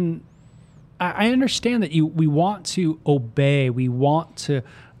 And I understand that we want to obey, we want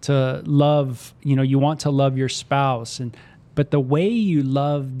to love, you want to love your spouse, but the way you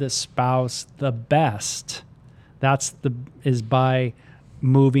love the spouse the best, is by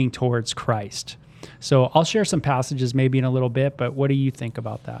moving towards Christ. So I'll share some passages maybe in a little bit, but what do you think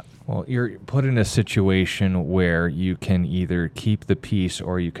about that? Well, you're put in a situation where you can either keep the peace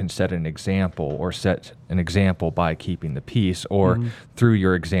or you can set an example, or set an example by keeping the peace, or through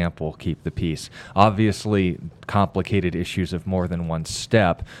your example, keep the peace. Obviously, complicated issues of more than one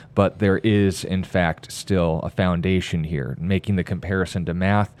step, but there is, in fact, still a foundation here. Making the comparison to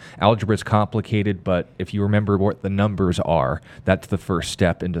math, algebra is complicated, but if you remember what the numbers are, that's the first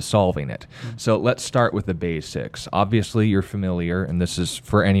step into solving it. So let's start with the basics. Obviously, you're familiar, and this is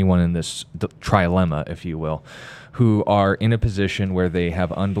for anyone in this trilemma, if you will, who are in a position where they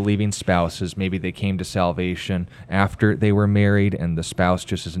have unbelieving spouses. Maybe they came to salvation after they were married and the spouse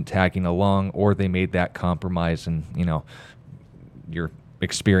just isn't tagging along, or they made that compromise, and you're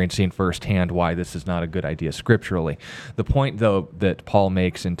experiencing firsthand why this is not a good idea scripturally. The point, though, that Paul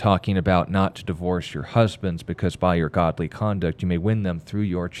makes in talking about not to divorce your husbands, because by your godly conduct you may win them through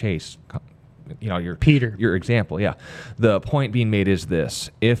your chaste your example, yeah. The point being made is this: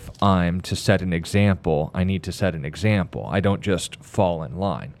 if I'm to set an example, I need to set an example. I don't just fall in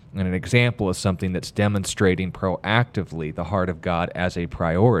line. And an example is something that's demonstrating proactively the heart of God as a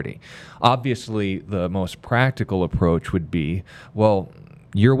priority. Obviously, the most practical approach would be, well,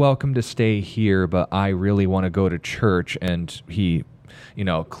 you're welcome to stay here, but I really want to go to church, and he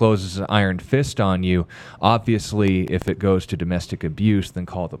closes an iron fist on you. Obviously, if it goes to domestic abuse, then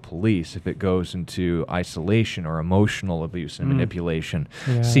call the police. If it goes into isolation or emotional abuse and manipulation,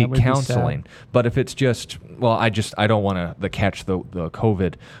 seek counseling. But if it's just, I don't want to catch the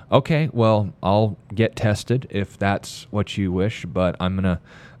COVID. Okay, well, I'll get tested if that's what you wish, but I'm going to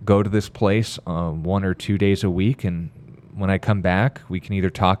go to this place 1 or 2 days a week, and when I come back, we can either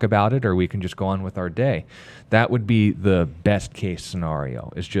talk about it or we can just go on with our day. That would be the best case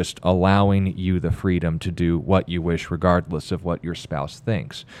scenario, is just allowing you the freedom to do what you wish regardless of what your spouse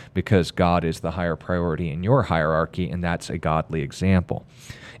thinks, because God is the higher priority in your hierarchy, and that's a godly example.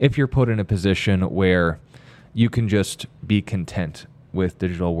 If you're put in a position where you can just be content with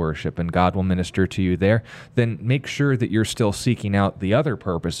digital worship and God will minister to you there, then make sure that you're still seeking out the other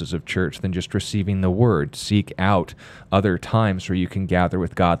purposes of church than just receiving the word. Seek out other times where you can gather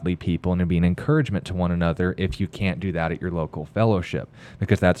with godly people and be an encouragement to one another if you can't do that at your local fellowship,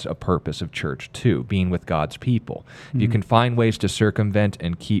 because that's a purpose of church too, being with God's people. If you can find ways to circumvent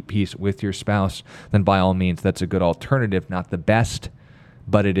and keep peace with your spouse, then by all means, that's a good alternative, not the best,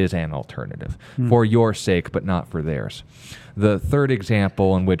 but it is an alternative for your sake, but not for theirs. The third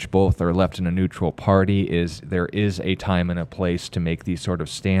example in which both are left in a neutral party is there is a time and a place to make these sort of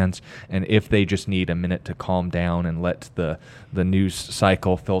stands, and if they just need a minute to calm down and let the news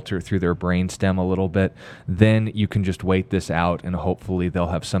cycle filter through their brainstem a little bit, then you can just wait this out, and hopefully they'll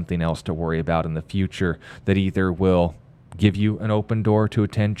have something else to worry about in the future that either will give you an open door to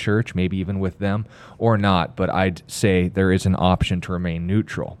attend church, maybe even with them, or not. But I'd say there is an option to remain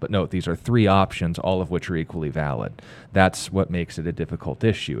neutral. But note, these are 3 options, all of which are equally valid. That's what makes it a difficult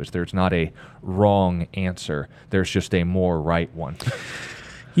issue, is there's not a wrong answer. There's just a more right one.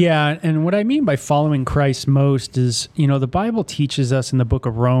 Yeah, and what I mean by following Christ most is, the Bible teaches us in the book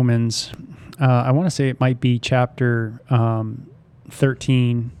of Romans, I want to say it might be chapter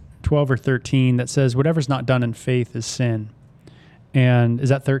 12 or 13, that says whatever's not done in faith is sin. And is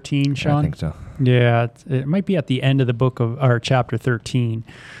that 13, Sean? I think so. Yeah, it might be at the end of the book or chapter 13.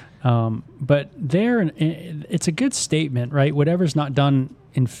 But there, it's a good statement, right? Whatever's not done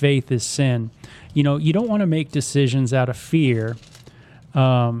in faith is sin. You don't want to make decisions out of fear,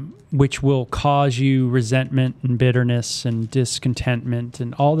 which will cause you resentment and bitterness and discontentment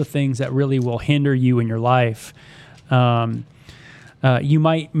and all the things that really will hinder you in your life. You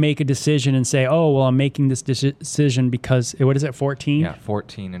might make a decision and say, oh, well, I'm making this decision because, what is it, 14? Yeah,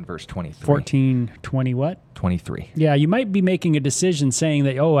 14 and verse 23. 14, 20 what? 23. Yeah, you might be making a decision saying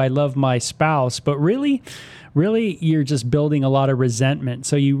that, oh, I love my spouse, but really you're just building a lot of resentment.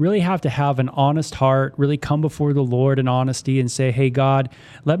 So you really have to have an honest heart, really come before the Lord in honesty and say, hey, God,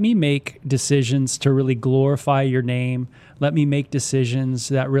 let me make decisions to really glorify your name. Let me make decisions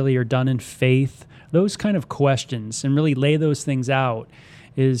that really are done in faith. Those kind of questions, and really lay those things out,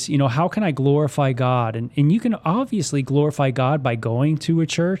 is, how can I glorify God? And you can obviously glorify God by going to a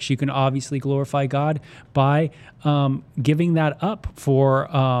church. You can obviously glorify God by giving that up for,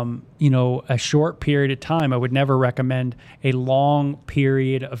 a short period of time. I would never recommend a long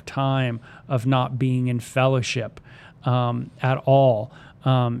period of time of not being in fellowship at all.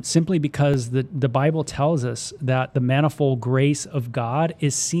 Simply because the Bible tells us that the manifold grace of God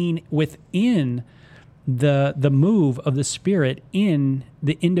is seen within the move of the Spirit in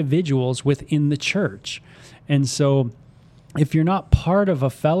the individuals within the church. And so if you're not part of a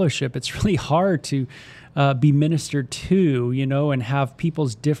fellowship, it's really hard to be ministered to, and have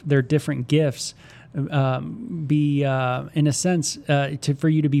people's their different gifts be, in a sense, for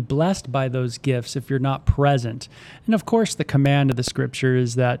you to be blessed by those gifts if you're not present. And of course, the command of the Scripture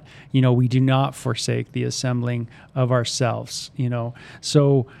is that, we do not forsake the assembling of ourselves,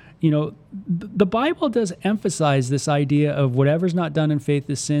 So, the Bible does emphasize this idea of whatever's not done in faith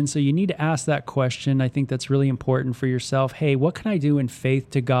is sin. So you need to ask that question. I think that's really important for yourself. Hey, what can I do in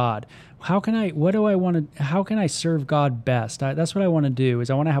faith to God? How can I serve God best? That's what I want to do, is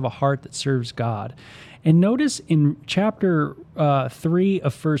I want to have a heart that serves God. And notice in chapter 3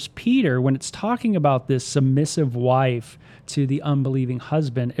 of 1 Peter, when it's talking about this submissive wife to the unbelieving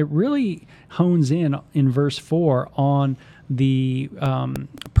husband, it really hones in verse 4 on the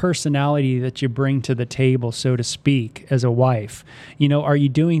personality that you bring to the table, so to speak, as a wife. Are you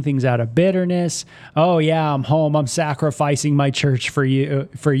doing things out of bitterness? Oh yeah, I'm home, I'm sacrificing my church for you.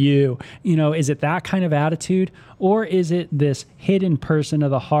 Is it that kind of attitude? Or is it this hidden person of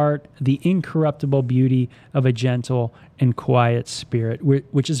the heart, the incorruptible beauty of a gentle and quiet spirit,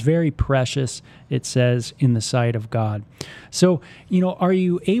 which is very precious, it says, in the sight of God. So, are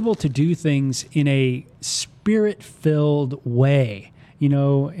you able to do things in a spirit-filled way?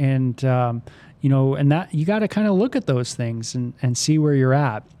 and that you got to kind of look at those things and see where you're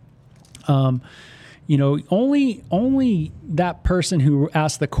at. Only that person who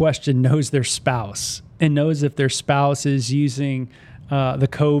asked the question knows their spouse and knows if their spouse is using the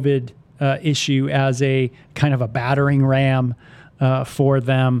COVID issue as a kind of a battering ram for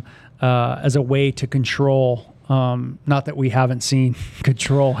them, as a way to control. Not that we haven't seen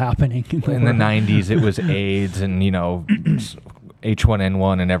control happening in the 90s. It was AIDS and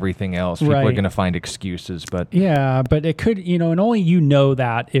H1N1 and everything else. People are going to find excuses, but but it could, and only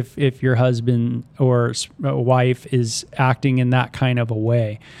that if your husband or wife is acting in that kind of a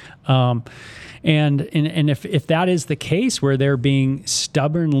way. And if that is the case where they're being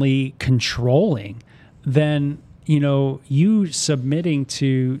stubbornly controlling, then you submitting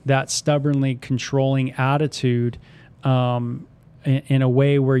to that stubbornly controlling attitude in a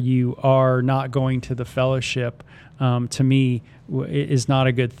way where you are not going to the fellowship, to me, is not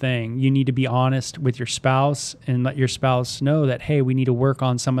a good thing. You need to be honest with your spouse and let your spouse know that, hey, we need to work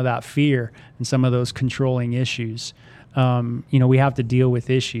on some of that fear and some of those controlling issues. We have to deal with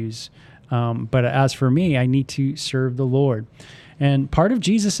issues. But as for me, I need to serve the Lord. And part of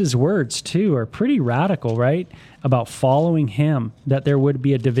Jesus's words, too, are pretty radical, right? About following him, that there would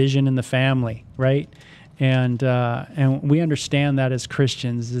be a division in the family, right? And we understand that as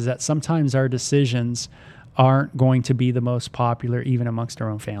Christians, is that sometimes our decisions aren't going to be the most popular even amongst our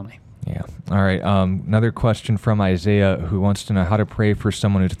own family. Yeah. All right. Another question from Isaiah, who wants to know how to pray for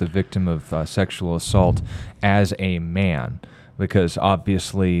someone who's the victim of sexual assault as a man. Because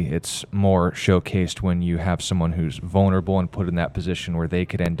obviously it's more showcased when you have someone who's vulnerable and put in that position where they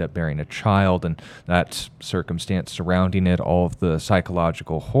could end up bearing a child, and that circumstance surrounding it, all of the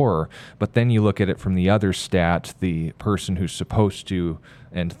psychological horror. But then you look at it from the other stat, the person who's supposed to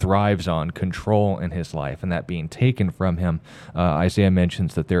and thrives on control in his life, and that being taken from him. Isaiah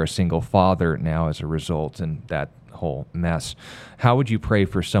mentions that they're a single father now as a result, and that whole mess. How would you pray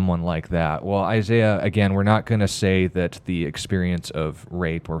for someone like that? Well, Isaiah, again, we're not going to say that the experience of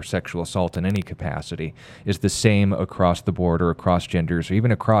rape or sexual assault in any capacity is the same across the board or across genders or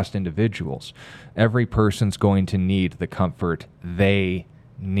even across individuals. Every person's going to need the comfort they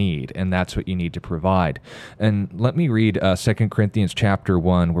need, and that's what you need to provide. And let me read 2 Corinthians chapter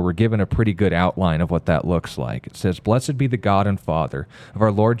 1, where we're given a pretty good outline of what that looks like. It says, "Blessed be the God and Father of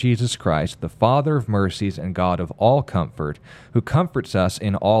our Lord Jesus Christ, the Father of mercies and God of all comfort, who comforts us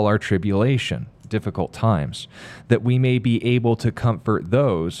in all our tribulation," difficult times, "that we may be able to comfort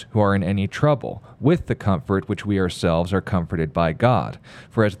those who are in any trouble with the comfort which we ourselves are comforted by God.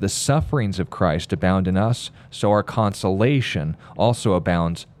 For as the sufferings of Christ abound in us, so our consolation also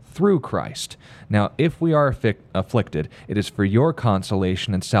abounds through Christ. Now, if we are afflicted, it is for your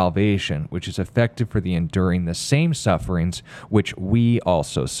consolation and salvation, which is effective for the enduring the same sufferings which we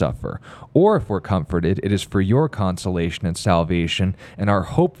also suffer. Or if we're comforted, it is for your consolation and salvation, and our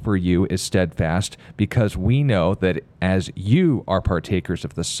hope for you is steadfast, because we know that as you are partakers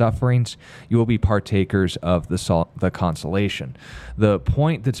of the sufferings, you will be partakers of the consolation." The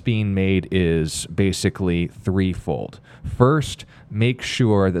point that's being made is basically threefold. First, make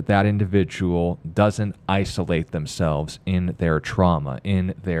sure that that individual doesn't isolate themselves in their trauma,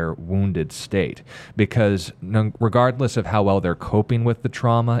 in their wounded state, because regardless of how well they're coping with the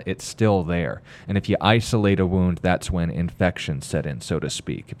trauma, it's still there. And if you isolate a wound, that's when infection set in, so to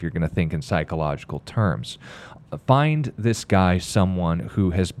speak, if you're going to think in psychological terms. Find this guy someone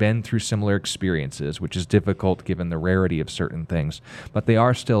who has been through similar experiences, which is difficult given the rarity of certain things, but they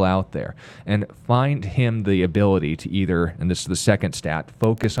are still out there. And find him the ability to either, and this is the second stat,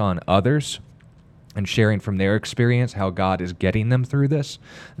 focus on others and sharing from their experience how God is getting them through this,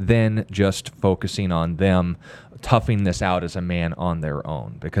 then just focusing on them toughing this out as a man on their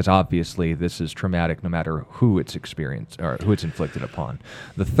own, because obviously this is traumatic no matter who it's experienced or who it's inflicted upon.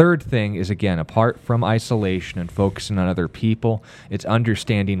 The third thing is, again, apart from isolation and focusing on other people, it's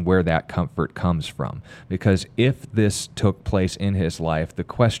understanding where that comfort comes from. Because if this took place in his life, the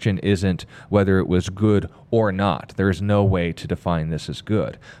question isn't whether it was good or not. There is no way to define this as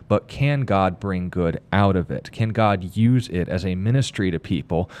good. But can God bring good out of it? Can God use it as a ministry to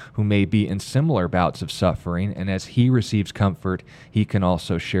people who may be in similar bouts of suffering, and as he receives comfort, he can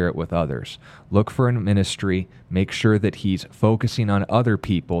also share it with others? Look for a ministry, make sure that he's focusing on other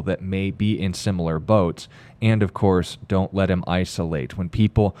people that may be in similar boats, and of course, don't let him isolate. When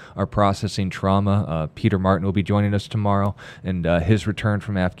people are processing trauma, Peter Martin will be joining us tomorrow, and his return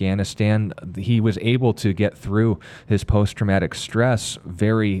from Afghanistan, he was able to get through his post-traumatic stress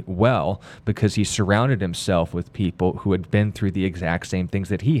very well because he surrounded himself with people who had been through the exact same things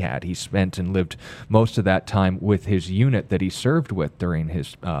that he had. He spent and lived most of that time with his unit that he served with during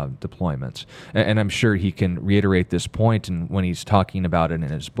his deployments. And I'm sure he can reiterate this point when he's talking about it in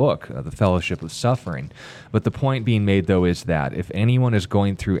his book, The Fellowship of Suffering. But the point being made, though, is that if anyone is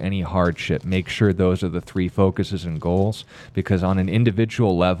going through any hardship, make sure those are the three focuses and goals, because on an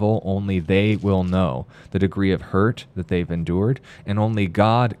individual level, only they will know the degree of hurt that they've endured, and only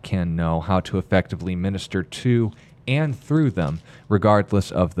God can know how to effectively minister to and through them,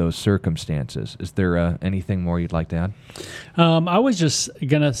 regardless of those circumstances. Is there anything more you'd like to add? I was just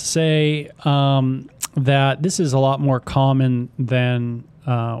going to say that this is a lot more common than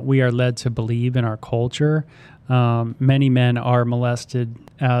we are led to believe in our culture. Many men are molested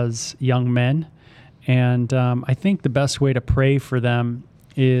as young men, and I think the best way to pray for them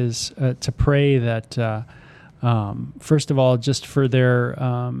is to pray that, first of all, just for their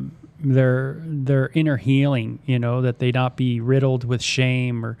inner healing, that they not be riddled with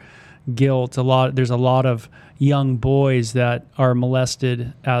shame or guilt. There's a lot of young boys that are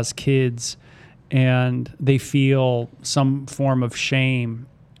molested as kids, and they feel some form of shame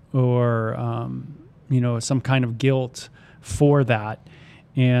or some kind of guilt for that.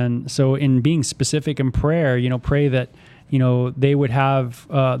 And so in being specific in prayer, pray that they would have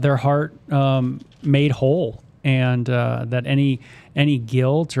their heart made whole, and that any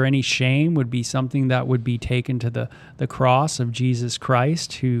guilt or any shame would be something that would be taken to the cross of Jesus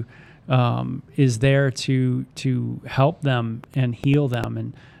Christ, who is there to help them and heal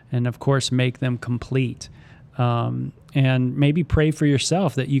them and of course make them complete. And maybe pray for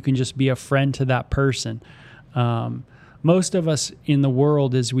yourself that you can just be a friend to that person. Most of us in the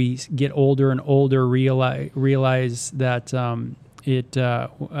world, as we get older and older, realize that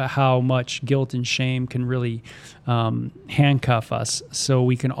how much guilt and shame can really handcuff us. So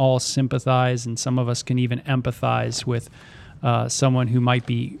we can all sympathize, and some of us can even empathize with someone who might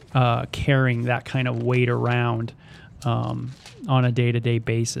be carrying that kind of weight around on a day-to-day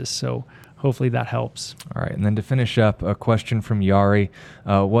basis. So hopefully that helps. All right, and then to finish up, a question from Yari.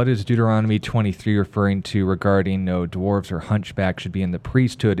 What is Deuteronomy 23 referring to regarding no dwarves or hunchbacks should be in the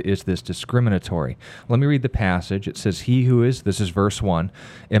priesthood? Is this discriminatory? Let me read the passage. It says, he who is, this is verse 1,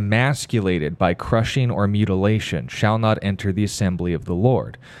 emasculated by crushing or mutilation shall not enter the assembly of the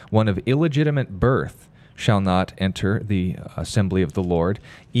Lord. One of illegitimate birth shall not enter the assembly of the Lord.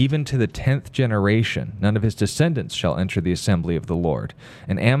 Even to the 10th generation, none of his descendants shall enter the assembly of the Lord.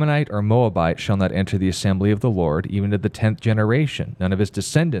 An Ammonite or Moabite shall not enter the assembly of the Lord. Even to the 10th generation, none of his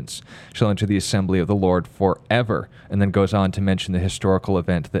descendants shall enter the assembly of the Lord forever. And then goes on to mention the historical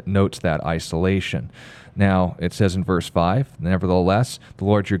event that notes that isolation. Now, it says in verse 5, nevertheless, the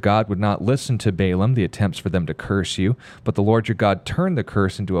Lord your God would not listen to Balaam, the attempts for them to curse you, but the Lord your God turned the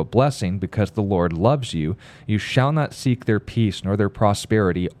curse into a blessing because the Lord loves you. You shall not seek their peace nor their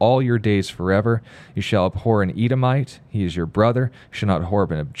prosperity all your days forever. You shall abhor an Edomite, he is your brother. You shall not abhor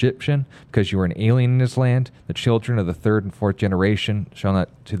an Egyptian, because you are an alien in his land. The children of the 3rd and 4th generation shall not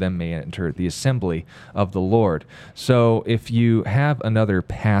to them may enter the assembly of the Lord. So if you have another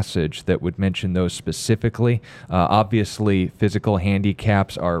passage that would mention those specifically, obviously physical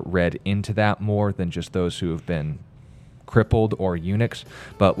handicaps are read into that more than just those who have been crippled or eunuchs,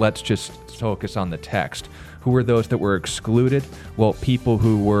 but let's just focus on the text. Who were those that were excluded? Well, people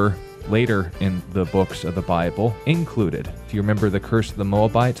who were later in the books of the Bible included. If you remember the curse of the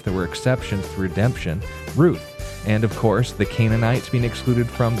Moabites, there were exceptions to redemption. Ruth. And of course, the Canaanites being excluded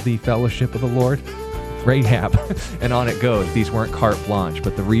from the fellowship of the Lord. Rahab. And on it goes. These weren't carte blanche,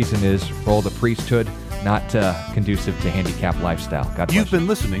 but the reason is role of the priesthood, not conducive to handicap lifestyle. God bless. You've been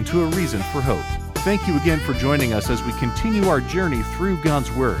listening to A Reason for Hope. Thank you again for joining us as we continue our journey through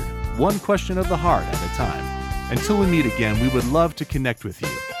God's Word, one question of the heart at a time. Until we meet again, we would love to connect with you.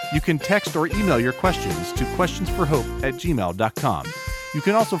 You can text or email your questions to questionsforhope@gmail.com. You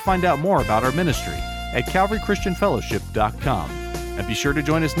can also find out more about our ministry at calvarychristianfellowship.com. And be sure to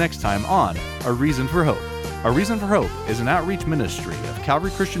join us next time on A Reason for Hope. A Reason for Hope is an outreach ministry of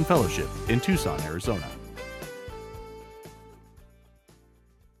Calvary Christian Fellowship in Tucson, Arizona.